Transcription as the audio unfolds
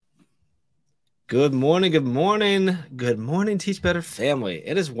Good morning, good morning, Teach Better family.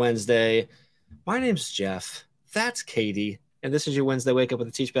 It is Wednesday. My name's Jeff. That's Katie. And this is your Wednesday Wake Up with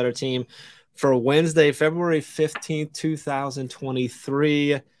the Teach Better team for Wednesday, February 15th,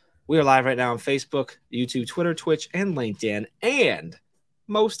 2023. We are live right now on Facebook, YouTube, Twitter, Twitch, and LinkedIn. And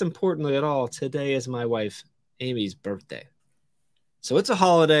most importantly at all, today is my wife, Amy's birthday. So it's a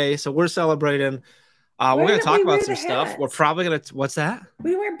holiday, so we're celebrating. We're going to talk about some stuff. We're probably going to, what's that?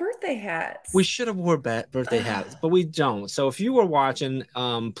 We wear birthday hats. We should have wore birthday hats, but we don't. So if you were watching,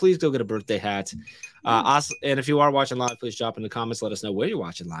 please go get a birthday hat. And if you are watching live, please drop in the comments. Let us know where you're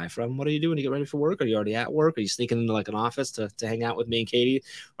watching live from. What are you doing to get ready for work? Are you already at work? Are you sneaking into like an office to hang out with me and Katie?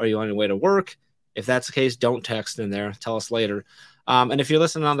 Are you on your way to work? If that's the case, don't text in there. Tell us later. And if you're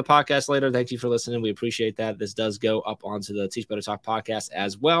listening on the podcast later, thank you for listening. We appreciate that. This does go up onto the Teach Better Talk podcast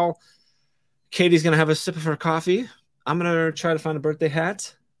as well. Katie's going to have a sip of her coffee. I'm going to try to find a birthday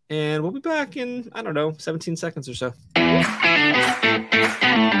hat. And we'll be back in, 17 seconds or so.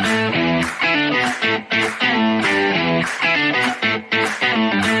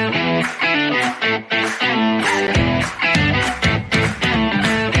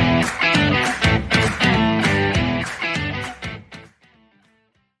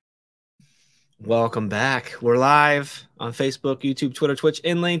 Welcome back. We're live on Facebook, YouTube, Twitter, Twitch,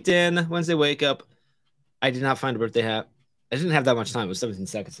 and LinkedIn. Wednesday Wake Up. I did not find a birthday hat. I didn't have that much time. It was 17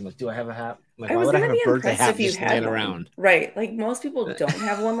 seconds. I'm like, do I have a hat? Like, why would I have a birthday hat just laying around? Right. Like, most people don't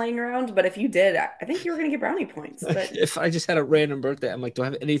have one laying around, but if you did, I think you were going to get brownie points. But if I just had a random birthday, I'm like, do I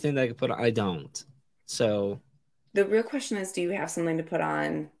have anything that I could put on? I don't. So the real question is, do you have something to put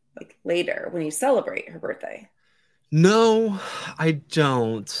on like later when you celebrate her birthday? No, I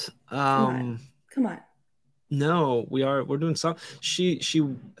don't. Come on. No, we're doing something. She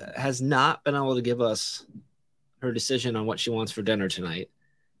has not been able to give us her decision on what she wants for dinner tonight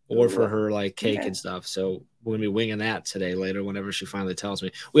or for her like cake and stuff. So we're gonna be winging that today later whenever she finally tells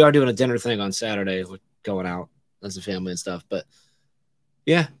me. We are doing a dinner thing on Saturday. We're going out as a family and stuff. But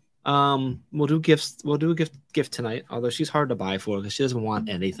yeah, we'll do gifts. We'll do a gift tonight, although she's hard to buy for because she doesn't want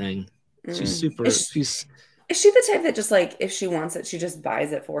anything. She's super Is she the type that just like, if she wants it, she just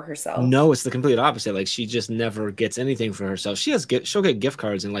buys it for herself? No, it's the complete opposite. Like, she just never gets anything for herself. She'll get gift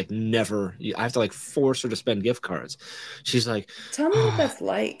cards and like never. I have to like force her to spend gift cards. She's like, tell me what that's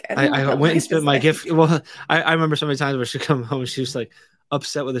like. I went and spent my gift. Well, I remember so many times where she'd come home and she was like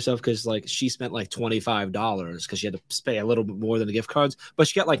upset with herself because like she spent like $25 because she had to pay a little bit more than the gift cards, but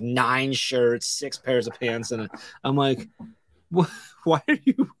she got like 9 shirts, 6 pairs of pants, and I'm like, what? Why are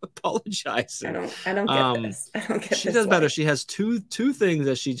you apologizing? I don't get this. I don't get this. She does better. She has two things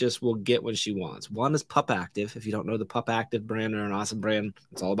that she just will get when she wants. One is Pup Active. If you don't know the Pup Active brand, they're an awesome brand.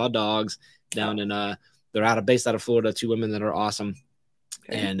 It's all about dogs. Down in they're based out of Florida. 2 women that are awesome,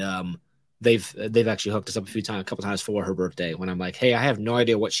 and they've actually hooked us up a couple times for her birthday. When I'm like, hey, I have no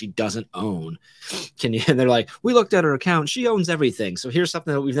idea what she doesn't own. Can you? And they're like, we looked at her account. She owns everything. So here's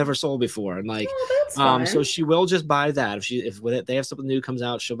something that we've never sold before. And like, so she will just buy that if they have something new comes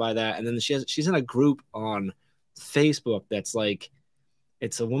out, she'll buy that. And then she's in a group on Facebook that's like,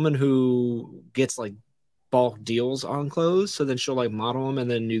 it's a woman who gets like bulk deals on clothes. So then she'll like model them,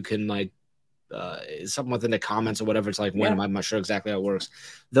 and then you can like something within the comments or whatever. It's like, when I'm not sure exactly how it works.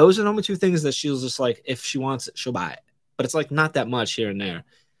 Those are normally 2 things that she'll just like, if she wants it, she'll buy it. But it's like not that much here and there.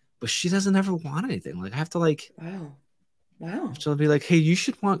 But she doesn't ever want anything. Like, I have to like, wow. She'll be like, hey, you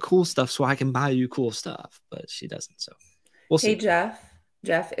should want cool stuff so I can buy you cool stuff. But she doesn't. So we'll see. Hey,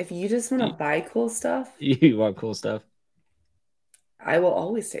 Jeff, if you just want to buy cool stuff, you want cool stuff, I will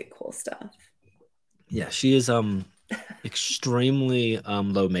always take cool stuff. Yeah, she is extremely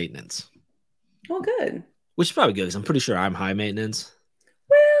low maintenance. Well, good. Which is probably good because I'm pretty sure I'm high maintenance.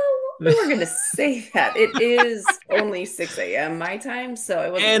 Well, we were going to say that. It is only 6 a.m. my time, so I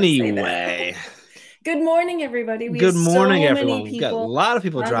wasn't anyway. Good morning, everybody. Good morning, everyone. We've got a lot of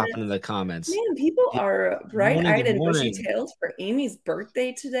people dropping in the comments. Man, people are bright-eyed and bushy-tailed for Amy's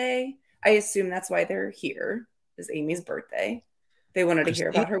birthday today. I assume that's why they're here, is Amy's birthday. They wanted to hear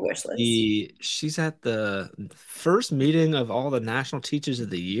about her wish list. She's at the first meeting of all the National Teachers of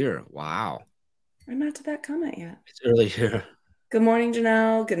the Year. Wow. I'm not to that comment yet. It's early here. Good morning,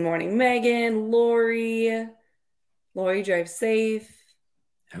 Janelle. Good morning, Megan, Lori. Lori, drive safe.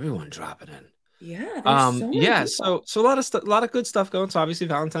 Everyone dropping in. Yeah. So many people. So a lot of good stuff going. So obviously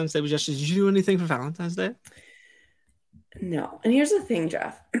Valentine's Day was yesterday. Did you do anything for Valentine's Day? No. And here's the thing,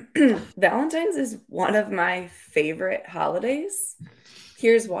 Jeff. Valentine's is one of my favorite holidays.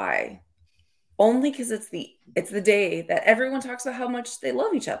 Here's why. Only because it's the day that everyone talks about how much they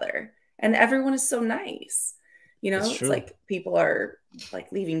love each other. And everyone is so nice. You know, That's it's true. like people are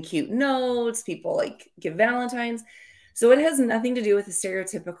like leaving cute notes, people like give Valentine's. So it has nothing to do with the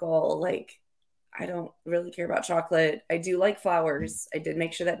stereotypical, like, I don't really care about chocolate. I do like flowers. I did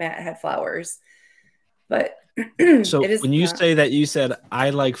make sure that Matt had flowers, but So it is when you not. say that, you said I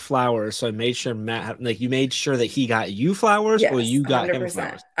like flowers, so I made sure Matt like you made sure that he got you flowers, or Yes, you got him 100%.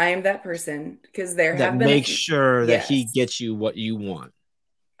 flowers I am that person because there that have been a make few. sure that he Yes. gets you what you want.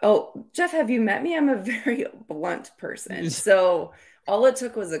 Oh, Jeff, have you met me? I'm a very blunt person. So all it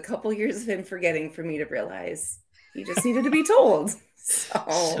took was a couple years of him forgetting for me to realize he just needed to be told. So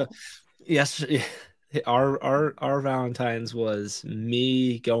So, yes, our Valentine's was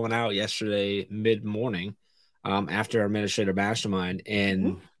me going out yesterday mid morning, after our administrator mastermind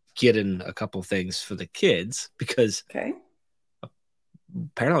mhm, and getting a couple things for the kids because okay.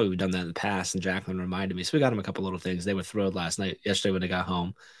 apparently we've done that in the past, and Jacqueline reminded me. So we got them a couple little things. They were thrilled yesterday when they got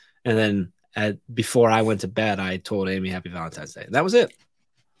home, and then before I went to bed, I told Amy Happy Valentine's Day. That was it.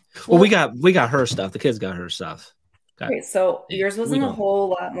 Well, Well, we got her stuff. The kids got her stuff. Got okay, so yours we wasn't a don't. whole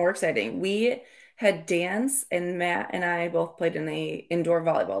lot more exciting. We had dance, and Matt and I both played in a indoor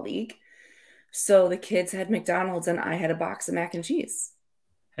volleyball league. So the kids had McDonald's, and I had a box of mac and cheese.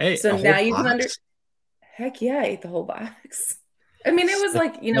 Hey, So a now whole you can box, heck yeah, I ate the whole box. I mean, it was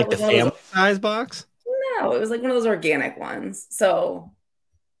like, it like the was one of those, family size box. no, it was like one of those organic ones. So,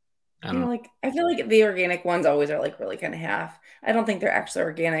 I don't know. like, I feel like the organic ones always are like really kind of half. I don't think they're actually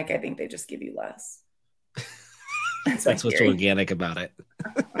organic. I think they just give you less. That's my That's what's theory. organic about it.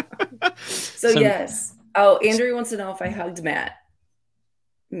 So, So yes. Oh, Andrew wants to know if I hugged Matt.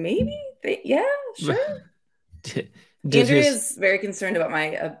 Maybe? Yeah, sure. did Andrew his is very concerned about my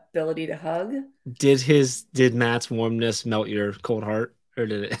ability to hug. did Matt's warmness melt your cold heart, or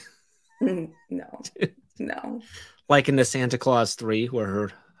did No, it no. like in the Santa Claus 3 where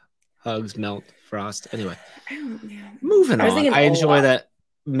her hugs melt frost? Anyway, I don't, yeah. moving I was on. thinking I enjoy Olaf. that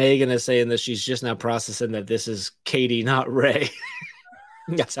Megan is saying that she's just now processing that this is Katie, not Ray.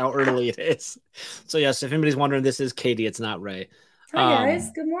 That's how early it is. So yes, if anybody's wondering, this is Katie. It's not Ray. Hi, guys.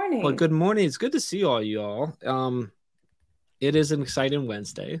 Um, Good well, morning. good morning. It's good to see all y'all. It is an exciting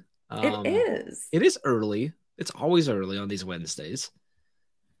Wednesday. It Um, is. it is early. It's always early on these Wednesdays.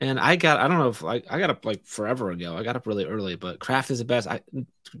 And I don't know if I got up like forever ago. I got up really early, but craft is the best.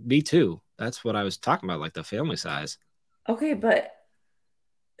 Me too. That's what I was talking about, like the family size. Okay, but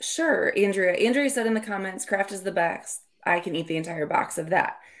sure, Andrea. Andrea said in the comments, Kraft is the best. I can eat the entire box of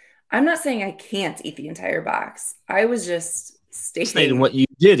that. I'm not saying I can't eat the entire box. I was just Stating stating, what you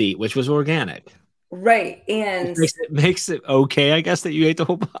did eat, which was organic, right. which And makes it okay, I guess, that you ate the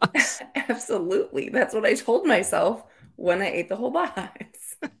whole box. absolutely, that's what I told myself when I ate the whole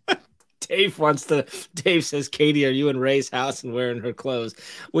box. Dave says, Katie, are you in Ray's house and wearing her clothes?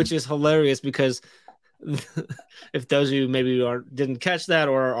 Which is hilarious because if those of you maybe didn't catch that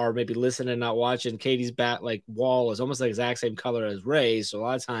or are maybe listening and not watching, Katie's bat like wall is almost the exact same color as Ray's. So a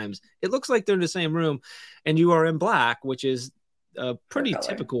lot of times it looks like they're in the same room, and you are in black, which is a Her pretty color.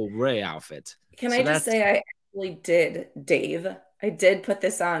 typical Ray outfit. Can So I just that's say I actually did, Dave? I did put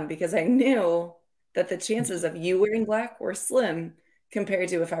this on because I knew that the chances of you wearing black were slim compared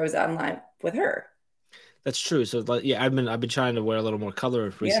to if I was on live with her. that's true. So like, yeah, I've been trying to wear a little more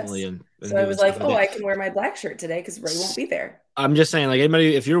color recently Yes. and So I doing was like, stuff like oh, that. I can wear my black shirt today because Ray won't be there. I'm just saying, like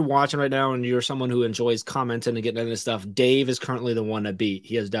anybody, if you're watching right now and you're someone who enjoys commenting and getting into this stuff, Dave is currently the one to beat.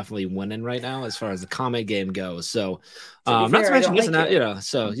 He is definitely winning right now as far as the comment game goes. So, To be not to fair, I mention don't missing like out, you.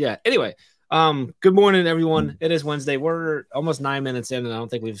 So yeah. Anyway, good morning, everyone. It is Wednesday. We're almost 9 minutes in, and I don't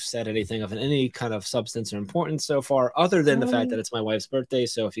think we've said anything of any kind of substance or importance so far, other than the fact that it's my wife's birthday.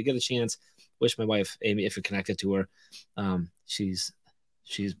 So if you get a chance, wish my wife Amy, if you're connected to her, she's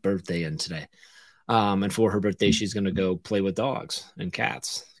birthday in today. And for her birthday, she's going to go play with dogs and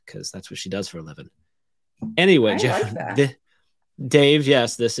cats because that's what she does for a living. Anyway, I like that. Dave,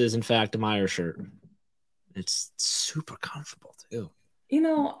 yes, this is in fact a Meyer shirt. It's super comfortable too. You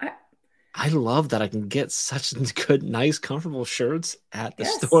know, I love that I can get such good, nice, comfortable shirts at the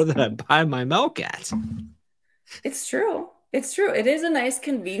store yes, that I buy my milk at. it's true. It's true. It is a nice,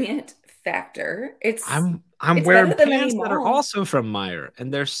 convenient factor. I'm It's wearing better than any pants that are mall. also from Meyer,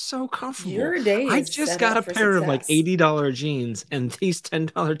 and they're so comfortable. Your day I is just set got up a for pair of like success. $80 jeans, and these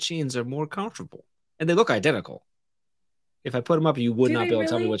 $10 jeans are more comfortable, and they look identical. If I put them up, you would Do not they be able to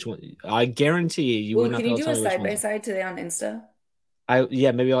tell me really? which one. I guarantee you Well, would not can be you able to do tell a me which side by ones. side today on Insta?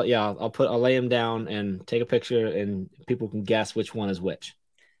 Maybe I'll lay them down and take a picture, and people can guess which one is which.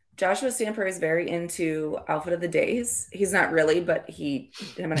 Joshua Stamper is very into outfit of the days. He's not really, but him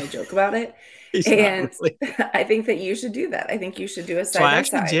and I joke about it. He's not And really. I think that you should do that. I think you should do a So side I by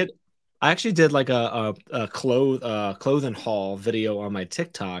actually side. did. I actually did like a clothing haul video on my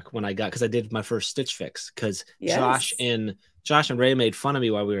TikTok when because I did my first Stitch Fix because Yes. Josh and Ray made fun of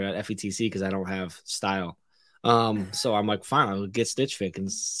me while we were at FETC because I don't have style. So I'm like, fine, I'll get Stitch Fix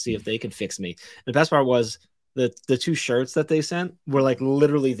and see if they can fix me. And the best part was the two shirts that they sent were like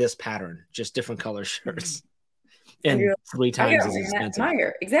literally this pattern, just different color shirts, And and you're three like, I times got as Matt expensive.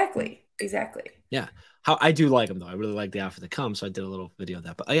 Meyer. Exactly. Exactly. Yeah. How I do like them though. I really like the outfit that comes, so I did a little video of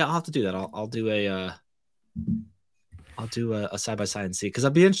that. But yeah, I'll have to do that. I'll do a side by side and see because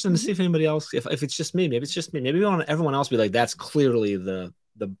I'd be interested to see if anybody else, if it's just me, maybe it's just me. Maybe we want everyone else be like, that's clearly the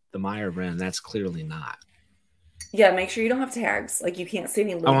Meyer brand. That's clearly not. Yeah, make sure you don't have tags. Like you can't see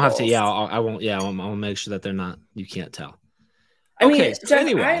any I won't have to. labels. Yeah, I won't. Yeah, I'll make sure that they're not. You can't tell. I mean, Okay. So Jeff,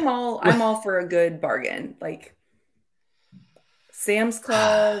 anyway, I'm all for a good bargain. Like Sam's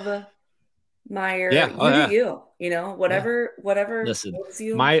Club, Meyer, yeah. Oh you do yeah. you. You know, Yeah. whatever Listen, moves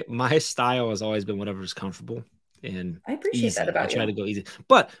you. my style has always been whatever's comfortable and I appreciate that easy. I about try to you. go easy.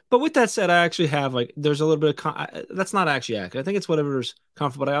 But with that said, I actually have like there's a little bit of that's not actually accurate. I think it's whatever's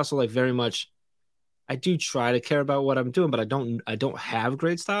comfortable. But I also like very much. I do try to care about what I'm doing, but I don't have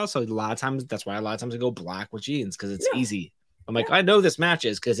great style. So a lot of times that's why a lot of times I go black with jeans because it's No, easy. I'm like, yeah, I know this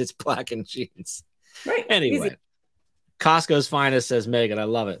matches because it's black and jeans. right. Easy. Anyway, Costco's finest, says Megan. I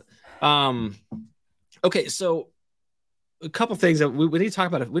love it. Um, okay, so a couple things that we need to talk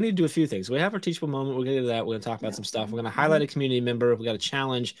about. We need to do a few things. We have our teachable moment. We're gonna do that. We're gonna talk about Yeah. some stuff. We're gonna highlight a community member. We got a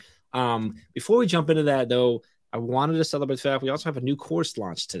challenge. Before we jump into that though, I wanted to celebrate the fact we also have a new course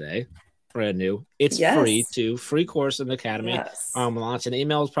launched today. Brand new. It's free Yes. too. Free course in the academy. Yes. Launching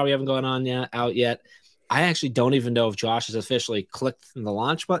emails probably haven't gone on yet out yet. I actually don't even know if Josh has officially clicked the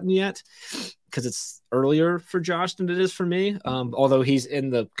launch button yet because it's earlier for Josh than it is for me. Although he's in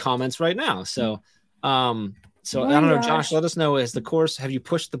the comments right now. So so I Morning, don't know, Josh, Josh. let us know. Is the course, have you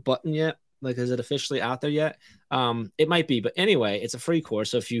pushed the button yet? Like, is it officially out there yet? It might be, but anyway, it's a free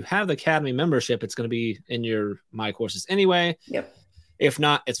course. So if you have the Academy membership, it's going to be in your My Courses anyway. Yep. If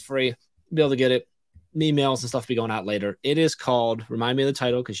not, it's free. Be able to get it. Emails and stuff will be going out later. It is called, remind me of the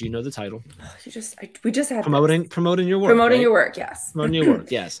title because you know the title. We just had Promoting your work. promoting right? your work. Yes. Promoting your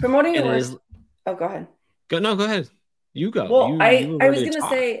work. Yes. Promoting your And it work. is. Oh, go ahead. Go ahead. You go. Well, You were I was ready to gonna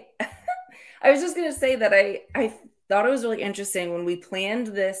talk. say, I was just gonna say that I thought it was really interesting when we planned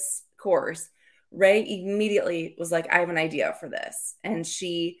this course. Ray immediately was like, "I have an idea for this," and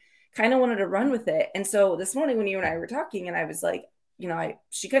she kind of wanted to run with it. And so this morning when you and I were talking, and I was like,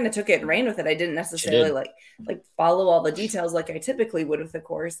 she kind of took it and ran with it. I didn't She necessarily did. like follow all the details like I typically would with the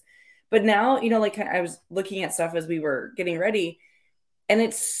course, but now like I was looking at stuff as we were getting ready. And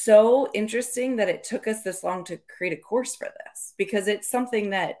it's so interesting that it took us this long to create a course for this because it's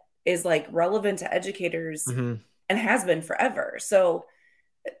something that is like relevant to educators Mm-hmm. and has been forever. So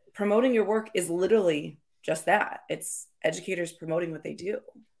promoting your work is literally just that. It's educators promoting what they do.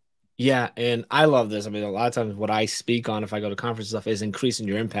 Yeah, and I love this. I mean, a lot of times what I speak on if I go to conference stuff is increasing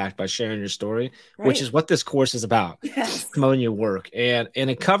your impact by sharing your story, which Right. is what this course is about. Yes. Promoting your work. And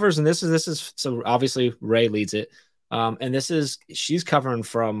it covers, and this is so obviously Ray leads it. And she's covering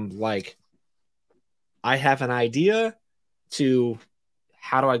from like I have an idea to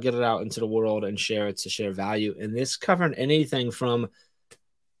how do I get it out into the world and share it to share value. And this covering anything from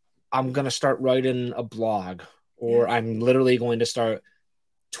I'm gonna start writing a blog, or Yeah. I'm literally going to start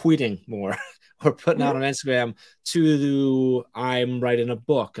tweeting more or putting out Mhm. on Instagram to I'm writing a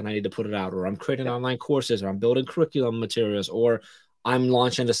book and I need to put it out, or I'm creating Yep. online courses, or I'm building curriculum materials, or I'm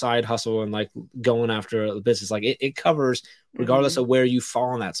launching a side hustle and like going after a business. Like it covers regardless Mhm. of where you fall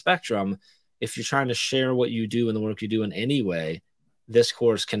on that spectrum. If you're trying to share what you do and the work you do in any way, this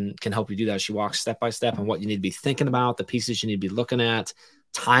course can help you do that. She walks step by step on what you need to be thinking about, the pieces you need to be looking at,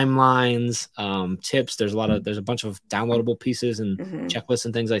 timelines, tips. There's a bunch of downloadable pieces and Mhm. checklists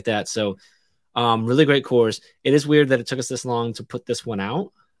and things like that. So really great course. It is weird that it took us this long to put this one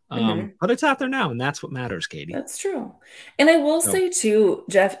out. Mhm. But it's out there now, and that's what matters, Katie. That's true. And I will So say too,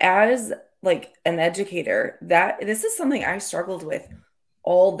 Jeff, as like an educator, that this is something I struggled with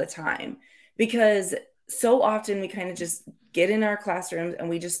all the time because so often we kind of just get in our classrooms and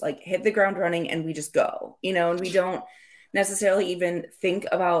we just like hit the ground running and we just go, and we don't necessarily even think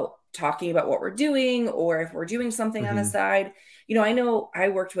about talking about what we're doing or if we're doing something on the mhm. side. I know I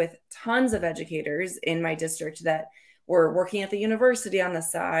worked with tons of educators in my district that were working at the university on the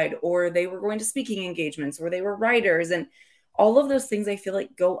side, or they were going to speaking engagements, or they were writers. And all of those things I feel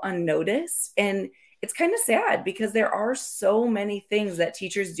like go unnoticed. And it's kind of sad because there are so many things that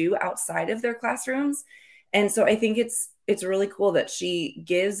teachers do outside of their classrooms. And so I think it's really cool that she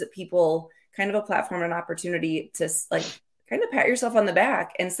gives people kind of a platform and opportunity to like kind of pat yourself on the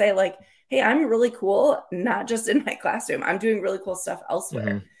back and say like, hey, I'm really cool, not just in my classroom. I'm doing really cool stuff elsewhere.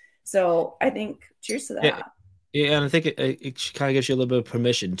 Mm-hmm. So I think cheers to that. Yeah, and I think it kind of gives you a little bit of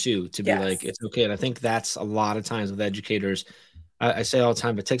permission too to be like, Yes. it's okay. And I think that's a lot of times with educators. I say all the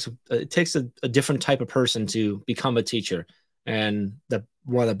time, it takes a different type of person to become a teacher, and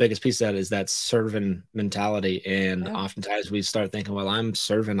one of the biggest pieces of that is that servant mentality. And oftentimes we start thinking, well, I'm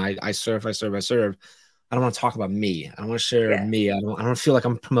serving, I serve, I serve, I serve. I don't want to talk about me. I don't want to share me. I don't feel like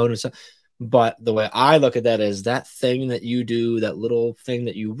I'm promoting stuff. But the way I look at that is that thing that you do, that little thing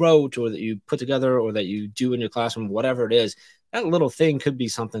that you wrote or that you put together or that you do in your classroom, whatever it is, that little thing could be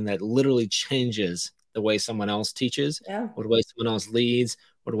something that literally changes the way someone else teaches or the way someone else leads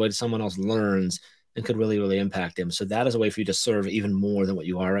or the way someone else learns, and could really, really impact them. So that is a way for you to serve even more than what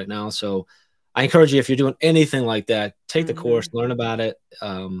you are right now. So I encourage you, if you're doing anything like that, take the course, learn about it,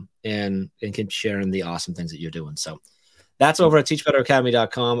 and keep sharing the awesome things that you're doing. So that's over at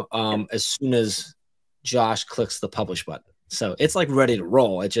teachbetteracademy.com. As soon as Josh clicks the publish button. So it's like ready to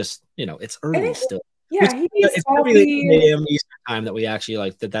roll. It just, it's early still. Yeah, it's probably 8 a.m. Eastern time that we actually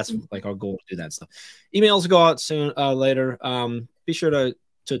like that. That's like our goal to do that stuff. Emails go out soon, later. Be sure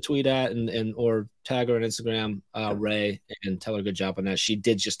to tweet at and or tag her on Instagram, Ray, and tell her good job on that. She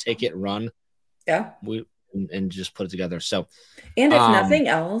did just take it and run. Yeah. And just put it together. So, and if nothing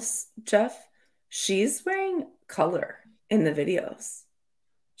else, Jeff, she's wearing color in the videos.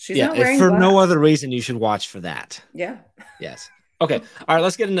 She's not wearing for black. No other reason, you should watch for that. Yeah. Yes. Okay. All right.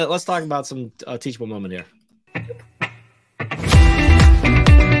 Let's talk about some teachable moment here.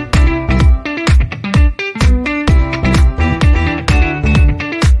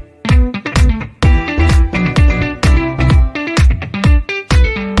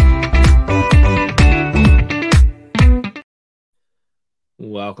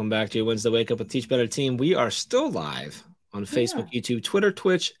 Welcome back to your Wednesday Wake Up with Teach Better Team. We are still live on Facebook, YouTube, Twitter,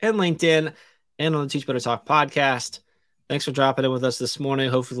 Twitch, and LinkedIn, and on the Teach Better Talk podcast. Thanks for dropping in with us this morning.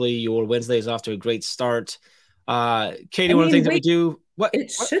 Hopefully your Wednesday is off to a great start. Katie, one of the things that we do...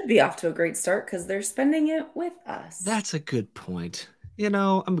 It should be off to a great start because they're spending it with us. That's a good point.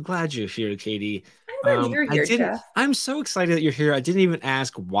 I'm glad you're here, Katie. I'm glad you're here, Jeff. I'm so excited that you're here. I didn't even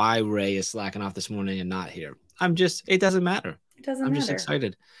ask why Ray is slacking off this morning and not here. It doesn't matter. I'm just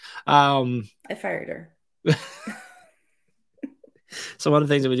excited. I fired her. So one of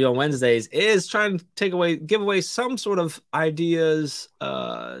the things that we do on Wednesdays is try and give away some sort of ideas,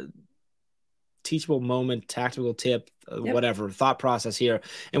 teachable moment, tactical tip, whatever, thought process here.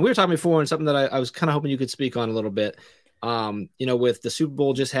 And we were talking before, and something that I was kind of hoping you could speak on a little bit. With the Super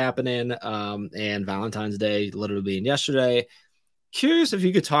Bowl just happening, and Valentine's Day literally being yesterday, curious if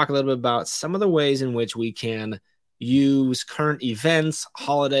you could talk a little bit about some of the ways in which we can use current events,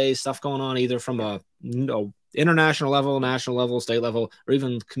 holidays, stuff going on, either from a international level, national level, state level, or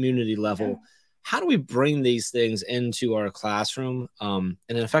even community level. Yeah. How do we bring these things into our classroom in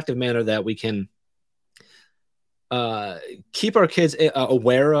an effective manner that we can keep our kids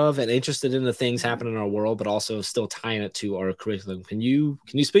aware of and interested in the things happening in our world, but also still tying it to our curriculum? Can you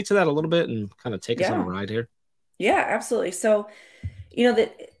speak to that a little bit and kind of take us on a ride here? Yeah, absolutely. So,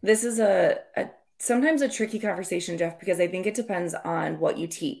 that this is sometimes a tricky conversation, Jeff, because I think it depends on what you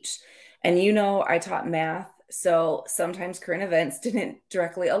teach. And I taught math, so sometimes current events didn't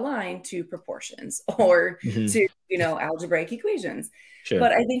directly align to proportions or to, algebraic equations. Sure.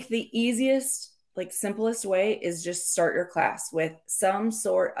 But I think the easiest, simplest way is just start your class with some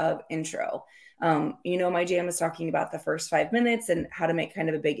sort of intro. My jam is talking about the first 5 minutes and how to make kind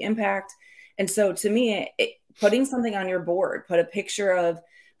of a big impact. And so to me, putting something on your board, put a picture of,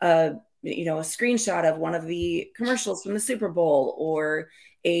 a screenshot of one of the commercials from the Super Bowl or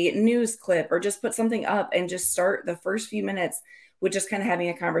a news clip, or just put something up and just start the first few minutes with just kind of having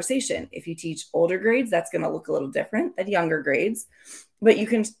a conversation. If you teach older grades, that's going to look a little different than younger grades, but you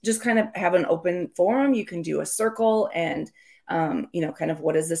can just kind of have an open forum. You can do a circle and, kind of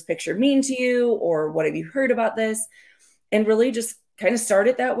what does this picture mean to you? Or what have you heard about this? And really just kind of start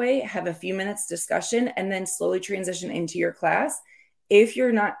it that way, have a few minutes discussion, and then slowly transition into your class. If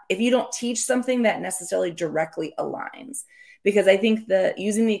you don't teach something that necessarily directly aligns, because I think that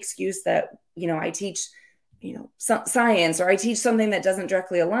using the excuse that, I teach, science, or I teach something that doesn't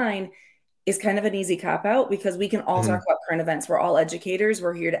directly align, is kind of an easy cop out, because we can all talk about current events. We're all educators.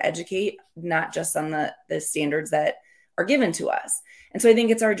 We're here to educate, not just on the standards that are given to us. And so I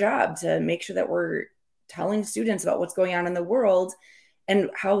think it's our job to make sure that we're telling students about what's going on in the world.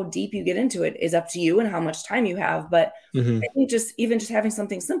 And how deep you get into it is up to you and how much time you have. But I think just having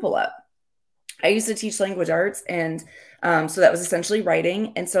something simple up. I used to teach language arts, and so that was essentially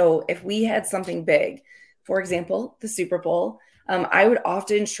writing. And so if we had something big, for example, the Super Bowl. I would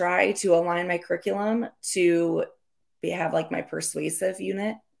often try to align my curriculum to have like my persuasive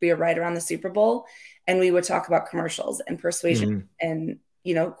unit be right around the Super Bowl. And we would talk about commercials and persuasion and,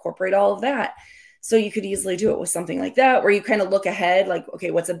 incorporate all of that. So you could easily do it with something like that, where you kind of look ahead, like,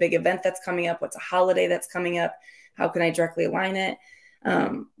 okay, what's a big event that's coming up? What's a holiday that's coming up? How can I directly align it?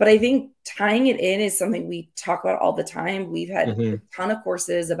 But I think tying it in is something we talk about all the time. We've had a ton of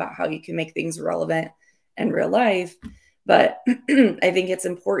courses about how you can make things relevant in real life. But I think it's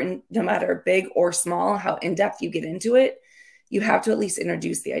important, no matter big or small, how in-depth you get into it, you have to at least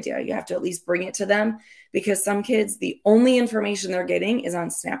introduce the idea. You have to at least bring it to them, because some kids, the only information they're getting is on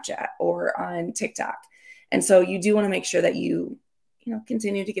Snapchat or on TikTok. And so you do want to make sure that you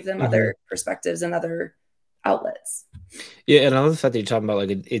continue to give them other perspectives and other outlets. Yeah, and I love the fact that you're talking about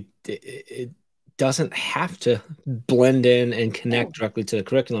like it doesn't have to blend in and connect directly to the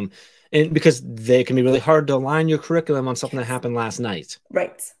curriculum, and because they can be really hard to align your curriculum on something that happened last night,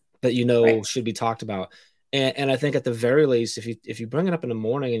 right? That should be talked about. And I think at the very least, if you bring it up in the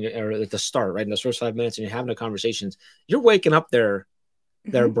morning or at the start, right, in those first 5 minutes, and you're having the conversations, you're waking up their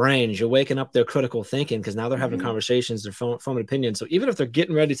brains, you're waking up their critical thinking, because now they're having conversations, they're forming opinions. So even if they're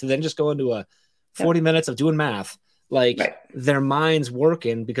getting ready to then just go into a 40 minutes of doing math, like their minds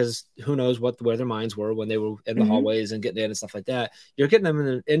working, because who knows where their minds were when they were in the hallways and getting in and stuff like that. You're getting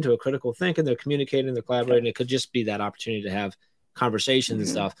them into a critical thinking, they're communicating, they're collaborating. It could just be that opportunity to have conversations and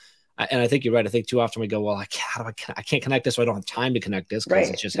stuff. And I think you're right. I think too often we go, well, I can't connect this, so I don't have time to connect this because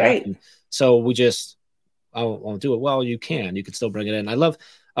it's just happened. So we just, I won't do it. Well, you can still bring it in. I love,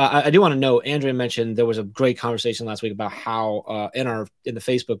 I do want to know, Andrea mentioned there was a great conversation last week about how in the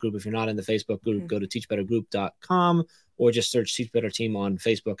Facebook group, if you're not in the Facebook group, go to teachbettergroup.com or just search Teach Better Team on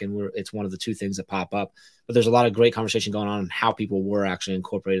Facebook. And it's one of the two things that pop up. But there's a lot of great conversation going on how people were actually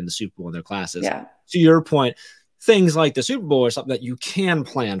incorporating the Super Bowl in their classes. Yeah. To your point, things like the Super Bowl are something that you can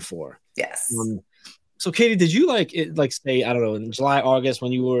plan for. Yes. So Katie, did you say, I don't know, in July, August,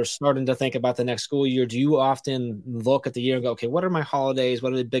 when you were starting to think about the next school year, do you often look at the year and go, okay, what are my holidays?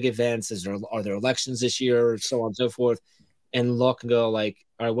 What are the big events? Are there elections this year? So on and so forth, and look and go like,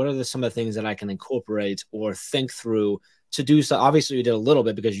 all right, what are some of the things that I can incorporate or think through to do? So obviously you did a little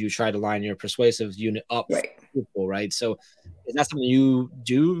bit because you tried to line your persuasive unit up, right? So is that something you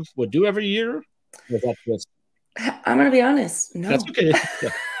would do every year? Or is that just... I'm going to be honest. No, that's okay.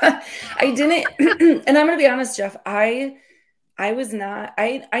 I didn't. And I'm going to be honest, Jeff, I was not,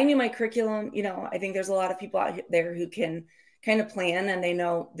 I knew my curriculum. I think there's a lot of people out there who can kind of plan and they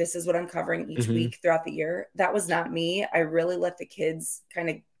know this is what I'm covering each week throughout the year. That was not me. I really let the kids kind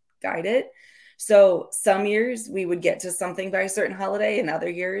of guide it. So some years we would get to something by a certain holiday, and other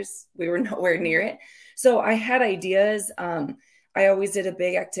years we were nowhere near it. So I had ideas. I always did a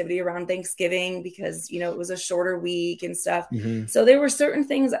big activity around Thanksgiving because, it was a shorter week and stuff. So there were certain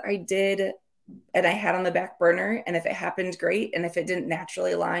things I did and I had on the back burner. And if it happened, great. And if it didn't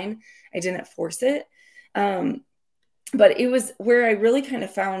naturally align, I didn't force it. But it was where I really kind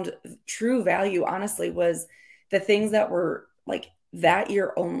of found true value, honestly, was the things that were like that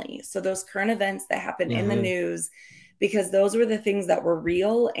year only. So those current events that happened in the news, because those were the things that were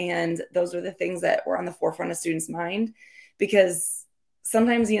real. And those were the things that were on the forefront of students' mind. Because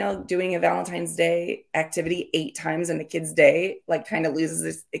sometimes, doing a Valentine's Day activity 8 times in a kid's day, like kind of loses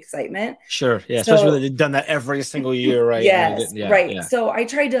its excitement. Sure. Yeah. So, especially when they've done that every single year, right? Yes. Right. Yeah. So I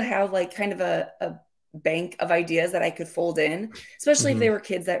tried to have like kind of a bank of ideas that I could fold in, especially if they were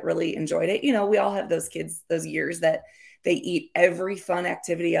kids that really enjoyed it. We all have those kids, those years that they eat every fun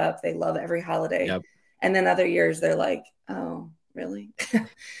activity up. They love every holiday. Yep. And then other years they're like, oh, really?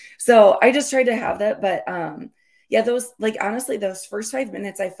 So I just tried to have that. But, yeah, honestly, those first 5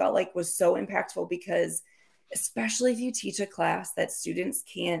 minutes I felt like was so impactful, because especially if you teach a class that students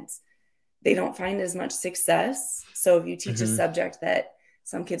they don't find as much success. So if you teach a subject that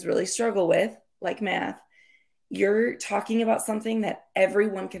some kids really struggle with, like math, you're talking about something that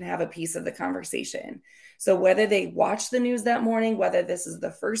everyone can have a piece of the conversation. So whether they watch the news that morning, whether this is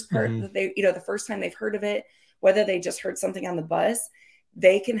the first part that they, the first time they've heard of it, whether they just heard something on the bus,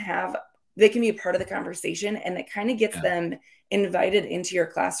 they can be a part of the conversation, and it kind of gets them invited into your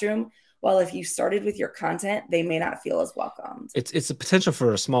classroom. While if you started with your content, they may not feel as welcomed. It's a potential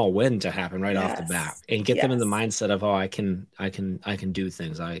for a small win to happen right off the bat and get them in the mindset of, oh, I can do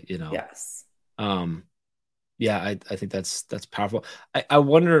things. Yes. I think that's powerful. I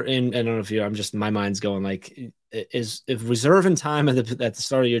wonder, and I don't know if my mind's going like, if reserving time at the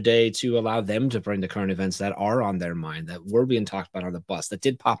start of your day to allow them to bring the current events that are on their mind, that were being talked about on the bus, that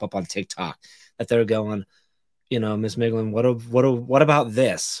did pop up on TikTok, that they're going, Miss Miglin, what about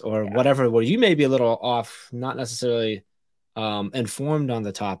this or Yeah. whatever? Well, you may be a little off, not necessarily informed on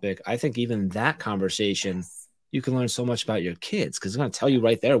the topic. I think even that conversation, Yes. you can learn so much about your kids because it's going to tell you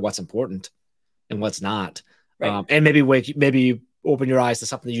right there what's important and what's not. Right. And maybe you open your eyes to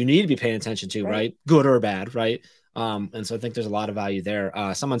something that you need to be paying attention to, right? Good or bad, right? And so I think there's a lot of value there.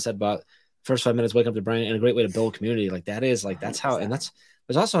 Someone said about first 5 minutes, wake up the brain, and a great way to build community. Like that is like that's how, and 100%.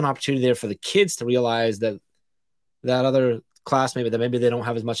 there's also an opportunity there for the kids to realize that other classmate that maybe they don't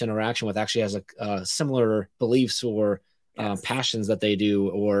have as much interaction with actually has a similar beliefs or Yes. passions that they do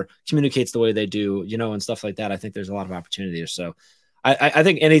or communicates the way they do, and stuff like that. I think there's a lot of opportunity there. So I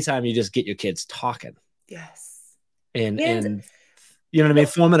think anytime you just get your kids talking Yes. and And you know what I mean,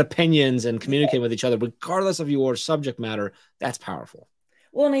 forming opinions and communicating with each other, regardless of your subject matter, that's powerful.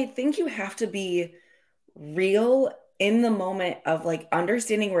 well, and I think you have to be real in the moment of like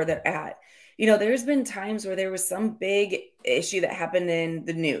understanding where they're at. There's been times where there was some big issue that happened in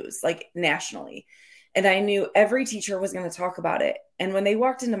the news, like nationally. And I knew every teacher was going to talk about it. And when they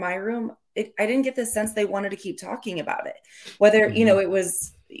walked into my room, I didn't get the sense they wanted to keep talking about it. Whether, it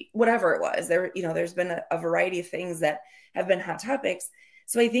was whatever it was. There's been a variety of things that have been hot topics.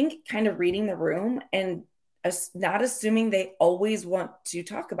 So I think kind of reading the room and not assuming they always want to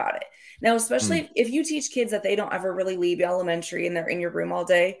talk about it. Now, especially if you teach kids that they don't ever really leave elementary and they're in your room all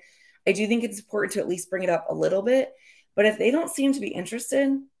day, I do think it's important to at least bring it up a little bit. But if they don't seem to be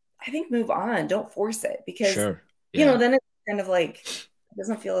interested, I think move on. Don't force it because, Sure. Yeah. Then it's kind of like, it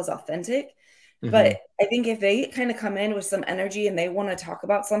doesn't feel as authentic. Mm-hmm. But I think if they kind of come in with some energy and they want to talk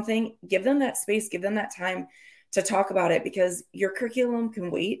about something, give them that space, give them that time to talk about it because your curriculum can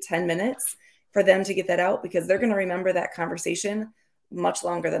wait 10 minutes for them to get that out because they're going to remember that conversation much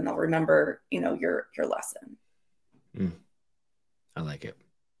longer than they'll remember, your lesson. I like it.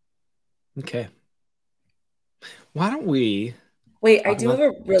 Okay. Why don't we wait? I do have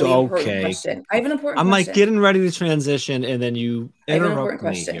a really important question. I have an important question. I'm like getting ready to transition, and then you interrupt me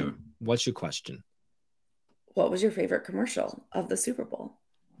question. here. What's your question? What was your favorite commercial of the Super Bowl?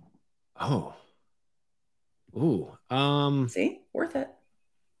 Oh, ooh, see, worth it.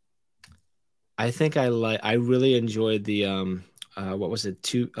 I think I really enjoyed the what was it?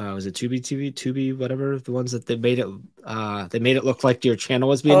 Was it Tubi TV? Tubi, whatever, the ones that they made it look like your channel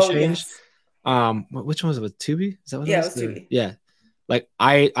was being changed. Yes. Which one was it? With Tubi? Is that what it was? It was Tubi. Yeah. Like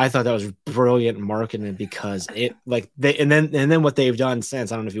I thought that was brilliant marketing because it like they and then what they've done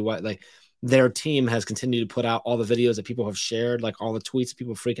since, I don't know if you what, like their team has continued to put out all the videos that people have shared, like all the tweets,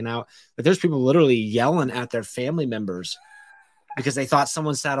 people freaking out. But there's people literally yelling at their family members because they thought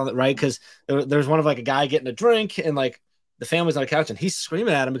someone sat on it, right? Because there's one of like a guy getting a drink and like the family's on the couch and he's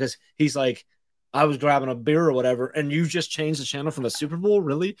screaming at him because he's like, I was grabbing a beer or whatever, and you just changed the channel from the Super Bowl,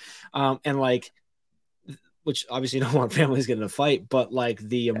 really? And like, which obviously you don't want families getting in a fight, but like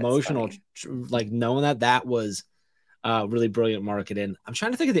the emotional, like knowing that was really brilliant marketing. I'm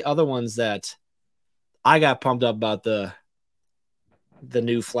trying to think of the other ones that I got pumped up about the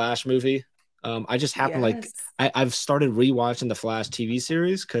new Flash movie. I just happened I've started rewatching the Flash TV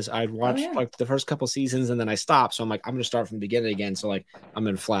series because I'd watched like the first couple seasons and then I stopped. So I'm like, I'm going to start from the beginning again. So like I'm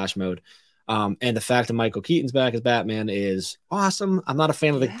in Flash mode. And the fact that Michael Keaton's back as Batman is awesome. I'm not a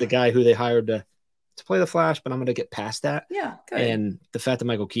fan of the guy who they hired to play the Flash, but I'm going to get past that. Yeah. Good. And the fact that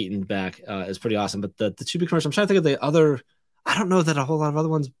Michael Keaton's back is pretty awesome. But the Tubi commercial, I'm trying to think of the other. I don't know that a whole lot of other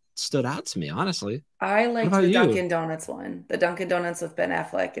ones stood out to me, honestly. I liked the Dunkin' Donuts one. The Dunkin' Donuts with Ben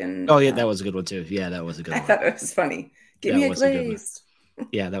Affleck and. Oh yeah, that was a good one too. Yeah, that was a good one. I thought it was funny. Give me a glazed.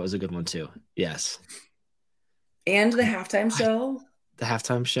 Yeah, that was a good one too. Yes. And the halftime show. The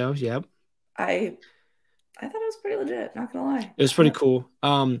halftime show. Yep. I thought it was pretty legit. Not gonna lie. It was pretty cool.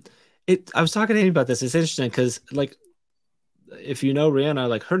 I was talking to Amy about this. It's interesting because like, if you know Rihanna,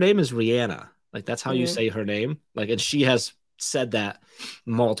 like her name is Rihanna. Like that's how you say her name. Like, and she has said that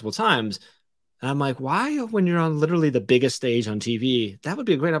multiple times. And I'm like, why, when you're on literally the biggest stage on TV, that would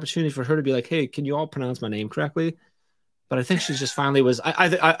be a great opportunity for her to be like, hey, can you all pronounce my name correctly? But I think she just finally was.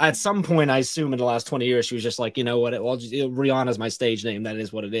 I at some point, I assume in the last 20 years, she was just like, you know what? Well, Rihanna's my stage name. That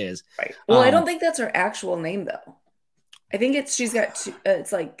is what it is. Right. Well, I don't think that's her actual name, though. I think she's got two,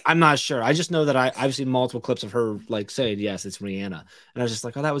 it's like. I'm not sure. I just know that I've seen multiple clips of her like saying, yes, it's Rihanna. And I was just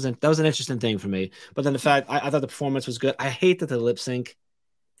like, oh, that was an interesting thing for me. But then the fact, I thought the performance was good. I hate that the lip sync.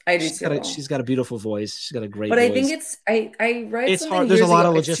 I do too. She's got a beautiful voice. She's got a great voice. But I think it's, I read it's hard. There's a lot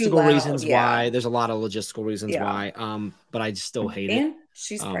of logistical reasons why. There's a lot of logistical reasons why. But I just still hate it. And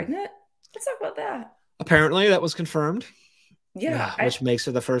she's pregnant. Let's talk about that. Apparently that was confirmed. Yeah. Which makes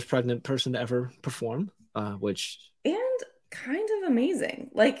her the first pregnant person to ever perform, which. And kind of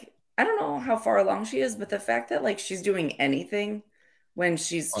amazing. Like, I don't know how far along she is, but the fact that like she's doing anything when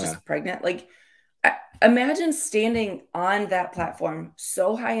she's Oh yeah. just pregnant, like imagine standing on that platform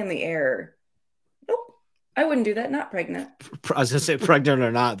so high in the air. Nope, I wouldn't do that. Not pregnant. I was gonna say pregnant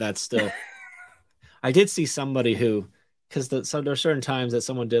or not, that's still. I did see somebody who, because so there are certain times that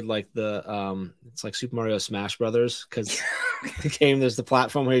someone did like it's like Super Mario Smash Brothers, because the game there's the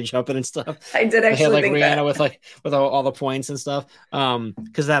platform where you're jumping and stuff. I did They actually had like think Rihanna that. with all the points and stuff.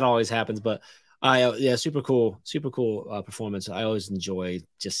 Because that always happens. But yeah, super cool performance. I always enjoy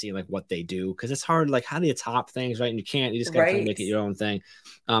just seeing like what they do, because it's hard. Like, how do you top things, right? And you can't. You just gotta kind of Right. make it your own thing.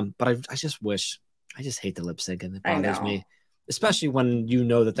 But I just wish. I just hate the lip syncing. It I bothers know. me, especially when you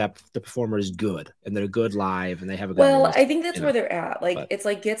know that the performer is good and they're good live and they have a good Well, voice. I think that's You where know, they're at. Like, but it's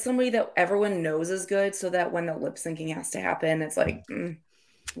like get somebody that everyone knows is good so that when the lip syncing has to happen, it's like,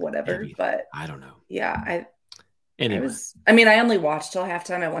 whatever. maybe But I don't know. yeah, Anyway, I mean, I only watched till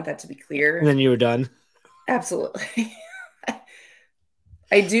halftime. I want that to be and clear. then you were done. Absolutely.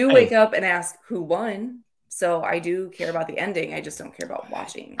 I do wake Hey, up and ask who won. So I do care about the ending. I just don't care about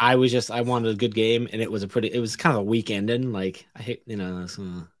watching. I wanted a good game, and it was kind of a weak ending. Like, I hate,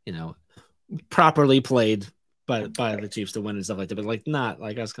 properly played by the Right. Chiefs to win and stuff like that, but like not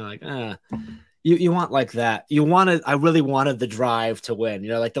like I was kind of like you want like that. I really wanted the drive to win,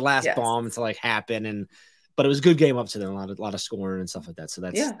 like the last Yes. bomb to like happen, but it was a good game up to then, a lot of scoring and stuff like that. So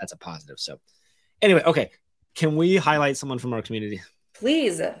Yeah. that's a positive. So anyway, okay. Can we highlight someone from our community?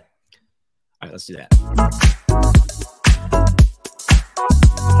 Please. All right, let's do that.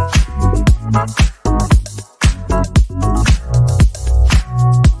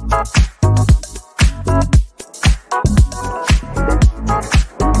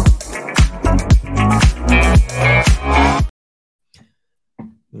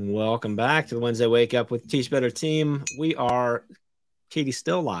 Welcome back to the Wednesday Wake Up with Teach Better Team. We are Katie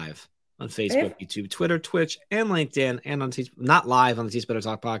still live on Facebook, YouTube, Twitter, Twitch, and LinkedIn, and on not live on the Teach Better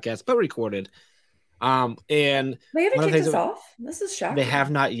Talk podcast, but recorded. And They haven't one of the kicked things us that off. This is they shocking.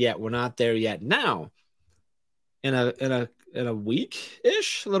 have not yet. We're not there yet. Now, in a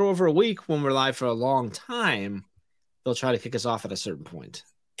week-ish, a little over a week, when we're live for a long time, they'll try to kick us off at a certain point.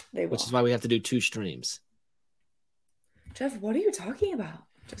 Which is why we have to do 2 streams. Jeff, what are you talking about?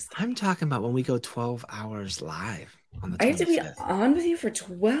 I'm talking about when we go 12 hours live on the 25th. I have to be on with you for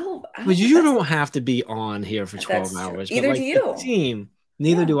 12 hours. Well, you don't have to be on here for 12 hours. Either but like do you. the team,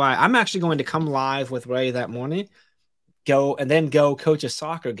 neither do I. I'm actually going to come live with Ray that morning, go coach a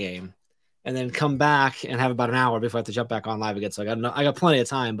soccer game, and then come back and have about an hour before I have to jump back on live again. So I got plenty of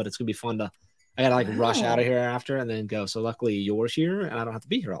time, but it's gonna be fun to. I gotta rush out of here after and then go. So luckily you're here and I don't have to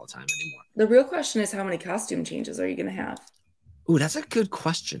be here all the time anymore. The real question is, how many costume changes are you going to have? Ooh, that's a good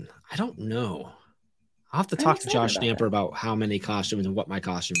question. I don't know. I'll have to talk to Josh Stamper about how many costumes and what my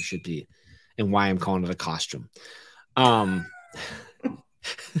costume should be and why I'm calling it a costume. Like,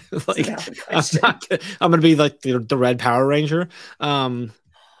 I'm gonna be like the Red Power Ranger.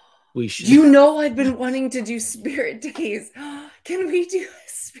 We should. I've been wanting to do Spirit Days. Can we do a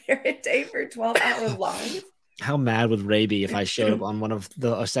Spirit Day for 12 hours live? How mad would Ray be if I showed up on one of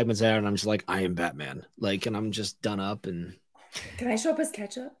the segments there and I'm just like, I am Batman, like, and I'm just done up and. Can I show up as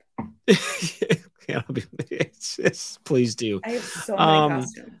ketchup? Yeah, please do. I have so many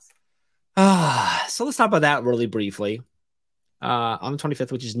costumes. So let's talk about that really briefly. On the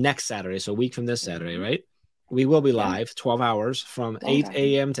 25th, which is next Saturday, so a week from this Saturday, right? We will be live 12 hours from 8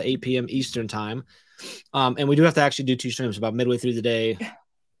 a.m. to 8 p.m. Eastern time. And we do have to actually do 2 streams about midway through the day.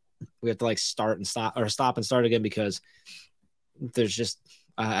 We have to like stop and start again because there's just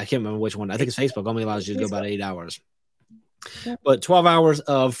I can't remember which one. I think it's Facebook only allows you to go about 8 hours. Yeah. But 12 hours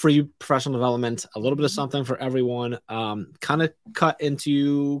of free professional development, a little bit of something for everyone, kind of cut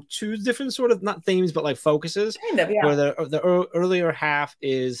into 2 different sort of not themes, but like focuses. Kind of, yeah. Where the earlier half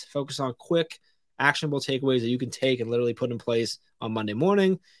is focused on quick, actionable takeaways that you can take and literally put in place on Monday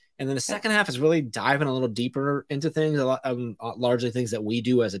morning. And then the second half is really diving a little deeper into things, largely things that we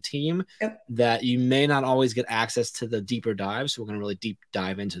do as a team that you may not always get access to the deeper dives. So we're going to really deep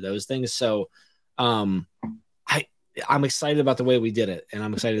dive into those things. So I'm excited about the way we did it, and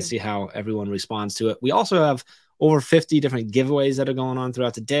I'm excited to see how everyone responds to it. We also have over 50 different giveaways that are going on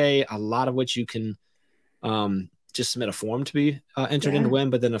throughout the day, a lot of which you can just submit a form to be entered in to win,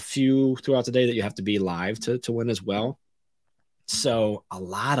 but then a few throughout the day that you have to be live to win as well. So a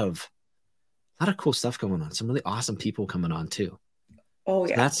lot of cool stuff going on. Some really awesome people coming on too. Oh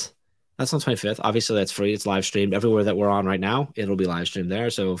yeah. So that's on 25th. Obviously that's free. It's live streamed everywhere that we're on right now. It'll be live streamed there.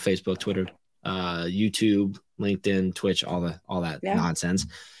 So Facebook, Twitter, YouTube, LinkedIn, Twitch, all that nonsense.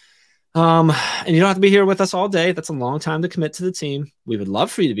 And you don't have to be here with us all day. That's a long time to commit to the team. We would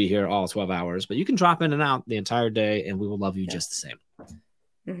love for you to be here all 12 hours, but you can drop in and out the entire day and we will love you just the same.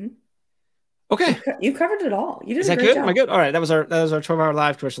 Mm-hmm. Okay. You covered it all. You did Is a that great good? job. Am I good? All right. That was our 12-hour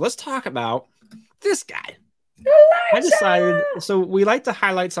live commercial. Let's talk about this guy. Elijah! I decided, so we like to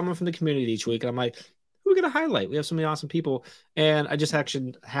highlight someone from the community each week. And I'm like, who are we going to highlight? We have so many awesome people. And I just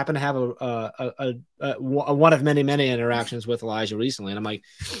actually happen to have a one of many, many interactions with Elijah recently. And I'm like,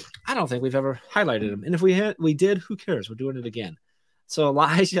 I don't think we've ever highlighted him. And if we did, who cares? We're doing it again. So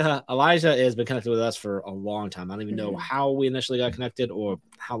Elijah has been connected with us for a long time. I don't even know how we initially got connected or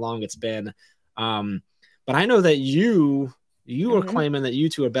how long it's been. But I know that you are claiming that you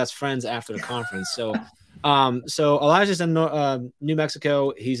two are best friends after the conference. So Elijah's in New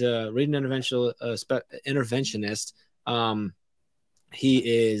Mexico. He's a reading interventionist. He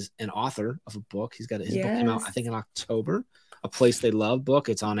is an author of a book. His book came out, I think, in October. A Place They Love book.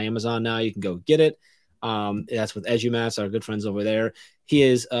 It's on Amazon now. You can go get it. That's with EduMass, our good friends over there.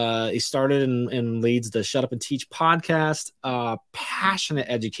 He started and leads the Shut Up and Teach podcast. Passionate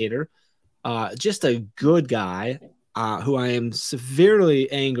educator. Just a good guy. Who I am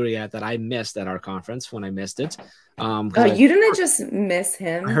severely angry at that I missed at our conference when I missed it. You didn't just miss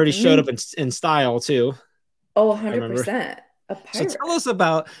him. I heard he showed up in style too. Oh, 100%. A pirate. So tell us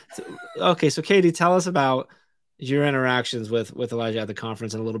about. Okay, so Katie, tell us about your interactions with Elijah at the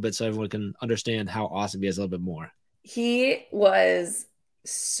conference in a little bit, so everyone can understand how awesome he is a little bit more. He was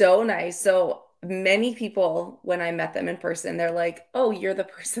so nice. So many people, when I met them in person, they're like, "Oh, you're the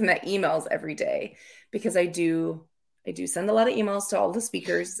person that emails every day," because I do send a lot of emails to all the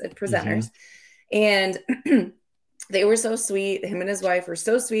speakers and presenters. And they were so sweet. Him and his wife were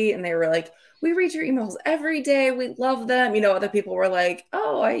so sweet. And they were like, "We read your emails every day. We love them." Other people were like,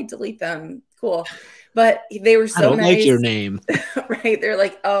 "Oh, I delete them. Cool." But they were so nice. I don't like your name. Right. They're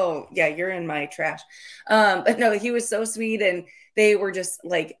like, "Oh, yeah, you're in my trash." But no, he was so sweet. And they were just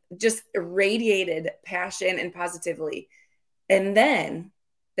radiated passion and positively. And then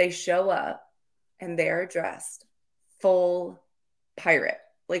they show up and they're dressed full pirate,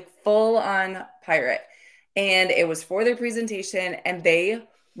 like full on pirate. And it was for their presentation and they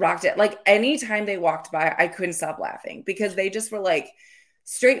rocked it. Like anytime they walked by, I couldn't stop laughing because they just were like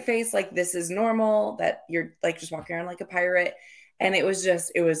straight face, like this is normal, that you're like just walking around like a pirate. And it was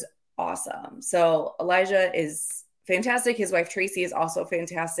awesome. So Elijah is fantastic. His wife, Tracy, is also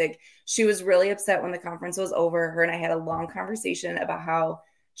fantastic. She was really upset when the conference was over. Her and I had a long conversation about how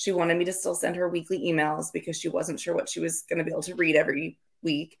she wanted me to still send her weekly emails because she wasn't sure what she was going to be able to read every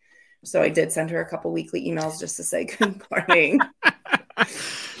week. So I did send her a couple weekly emails just to say good morning.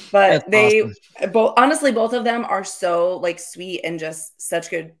 But they both, honestly, both of them are so like sweet and just such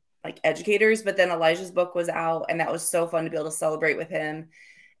good like educators. But then Elijah's book was out and that was so fun to be able to celebrate with him.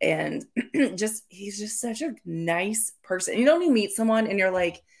 And he's just such a nice person. You meet someone and you're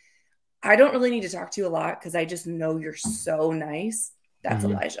like, I don't really need to talk to you a lot because I just know you're so nice. That's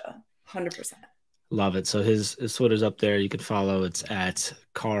Elijah, 100%. Love it. So his Twitter's up there. You can follow. It's at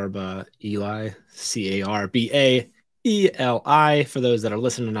Carba Eli, CARBAELI. For those that are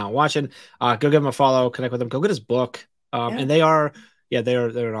listening and not watching, go give him a follow, connect with him, go get his book. And they're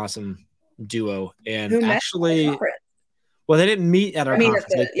an awesome duo. And actually, well, they didn't meet at our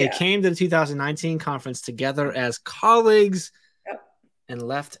conference. They came to the 2019 conference together as colleagues and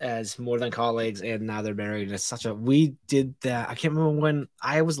left as more than colleagues. And now they're married. And it's we did that. I can't remember when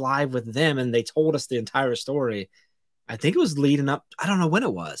I was live with them and they told us the entire story. I think it was leading up. I don't know when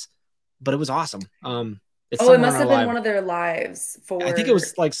it was, but it was awesome. It must have been one of their lives I think it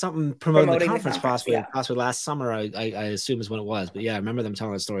was like something promoting the conference possibly last summer. I assume is when it was, but yeah, I remember them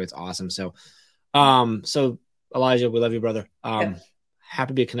telling the story. It's awesome. So, so Elijah, we love you, brother. Happy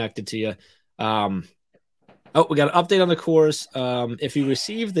to be connected to you. We got an update on the course. If you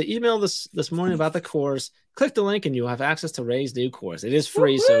received the email this morning about the course, click the link and you'll have access to Ray's new course. It is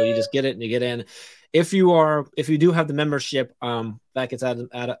free, so you just get it and you get in. If you do have the membership, that gets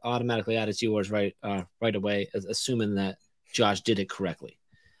automatically added to yours right away, assuming that Josh did it correctly.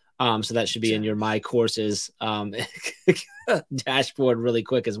 So that should be in your My Courses dashboard really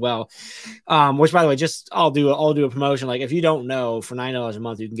quick as well. Which, by the way, I'll do a promotion. Like if you don't know, for $9 a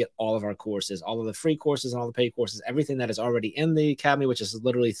month, you can get all of our courses, all of the free courses and all the paid courses, everything that is already in the Academy, which is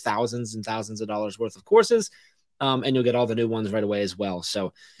literally thousands and thousands of dollars worth of courses. And you'll get all the new ones right away as well.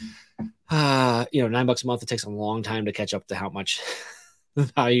 So, $9 a month, it takes a long time to catch up to how much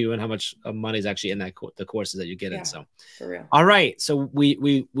value and how much money is actually in the courses that you get in. So for real. All right. So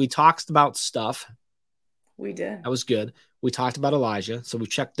we talked about stuff. We did. That was good. We talked about Elijah. So we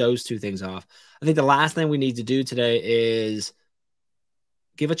checked those two things off. I think the last thing we need to do today is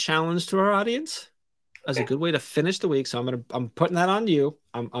give a challenge to our audience as a good way to finish the week. So I'm putting that on you.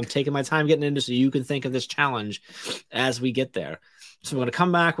 I'm taking my time getting into so you can think of this challenge as we get there. So we're going to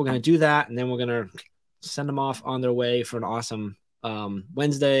come back. We're going to do that. And then we're going to send them off on their way for an awesome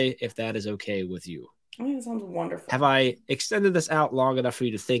Wednesday, if that is okay with you. I think that sounds wonderful. Have I extended this out long enough for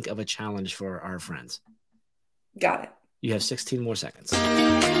you to think of a challenge for our friends? Got it. You have 16 more seconds.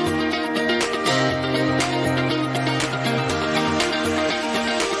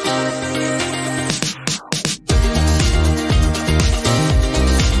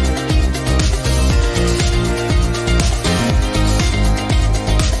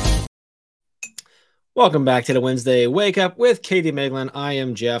 Welcome back to the Wednesday Wake Up with Katie Meglin. I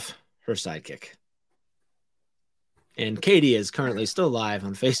am Jeff, her sidekick. And Katie is currently still live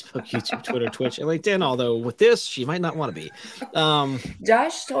on Facebook, YouTube, Twitter, Twitch, and LinkedIn, although with this, she might not want to be.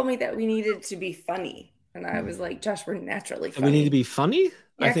 Josh told me that we needed to be funny. And I was like, Josh, we're naturally funny. We need to be funny?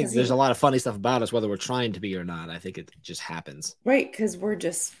 Yeah, I think there's a lot of funny stuff about us, whether we're trying to be or not. I think it just happens. Right, because we're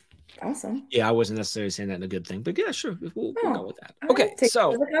just awesome. Yeah, I wasn't necessarily saying that in a good thing, but yeah, sure. We'll go with that. Okay,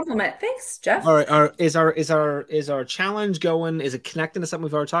 so a compliment. Thanks, Jeff. All right, is our challenge going? Is it connecting to something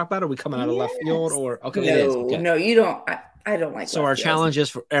we've already talked about? Are we coming out of left field? Or okay, no, it is. Okay. No, you don't. I don't like. So our challenge is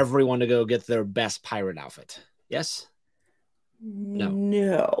for everyone to go get their best pirate outfit. Yes.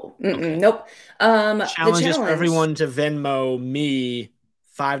 No. Okay. Nope. Challenge is for everyone to Venmo me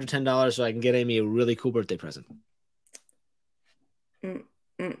 $5 to $10 so I can get Amy a really cool birthday present.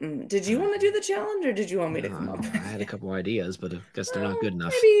 Did you want to do the challenge, or did you want me to come up? I had a couple ideas, but I guess they're not good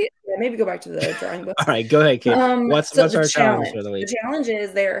enough. Maybe go back to the drawing book. All right, go ahead, Kate. What's our challenge for the week? The challenge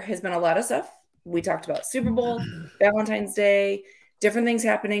is there has been a lot of stuff. We talked about Super Bowl, Valentine's Day, different things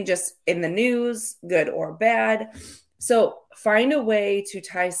happening just in the news, good or bad. So find a way to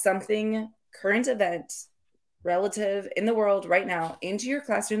tie something, current event, relative in the world right now, into your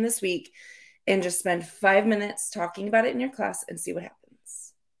classroom this week, and just spend 5 minutes talking about it in your class and see what happens.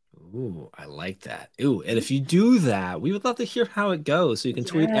 Ooh, I like that. Ooh, and if you do that, we would love to hear how it goes. So you can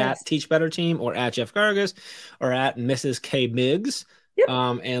tweet at Teach Better Team or at Jeff Gargas or at Mrs. K Miggs. Yep.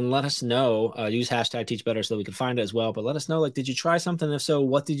 And let us know. Use hashtag Teach Better so that we can find it as well. But let us know, like, did you try something? If so,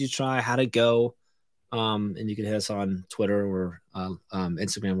 what did you try? How'd it go? And you can hit us on Twitter or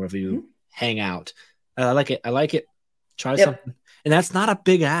Instagram, wherever you hang out. I like it. Try something. And that's not a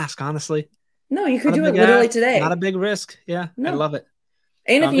big ask, honestly. No, you could do it literally today. Not a big risk. Yeah, no. I love it.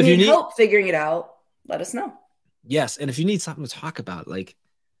 And if you need help figuring it out, let us know. Yes, and if you need something to talk about, like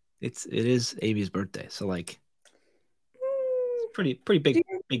it is Amy's birthday, so like pretty big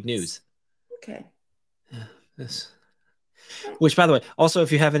news. Okay. Yeah. This. Which, by the way, also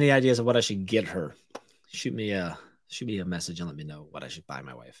if you have any ideas of what I should get her, shoot me a message and let me know what I should buy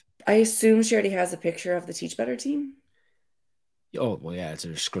my wife. I assume she already has a picture of the Teach Better team. Oh well, yeah, it's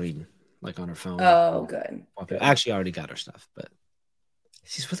her screen, like on her phone. Oh, good. I actually already got her stuff, but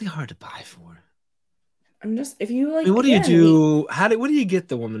she's really hard to buy for. I'm just, if you like. I mean, what do you do? What do you get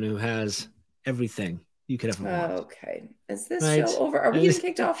the woman who has everything you could ever want? Okay, is this show over? Are we getting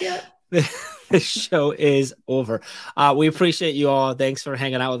kicked off yet? This show is over. We appreciate you all. Thanks for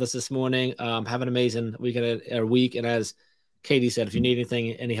hanging out with us this morning. Have an amazing week, and as Katie said, if you need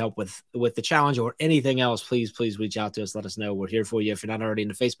anything, any help with the challenge or anything else, please reach out to us. Let us know. We're here for you. If you're not already in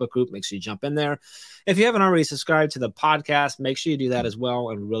the Facebook group, make sure you jump in there. If you haven't already subscribed to the podcast, make sure you do that as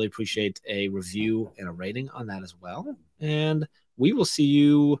well. And we really appreciate a review and a rating on that as well. And we will see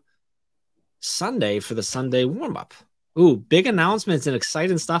you Sunday for the Sunday warm-up. Ooh, big announcements and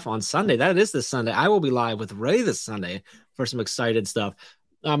exciting stuff on Sunday. That is this Sunday. I will be live with Ray this Sunday for some excited stuff.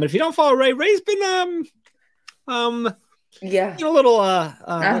 If you don't follow Ray, Ray's been a little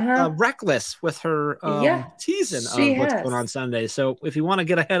reckless with her teasing of what's going on Sunday. So if you want to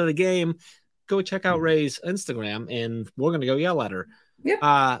get ahead of the game, go check out Ray's Instagram, and we're gonna go yell at her. Yep.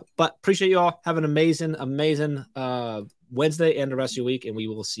 But appreciate you all. Have an amazing Wednesday and the rest of your week, and we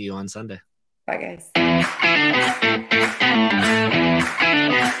will see you on Sunday. Bye, guys.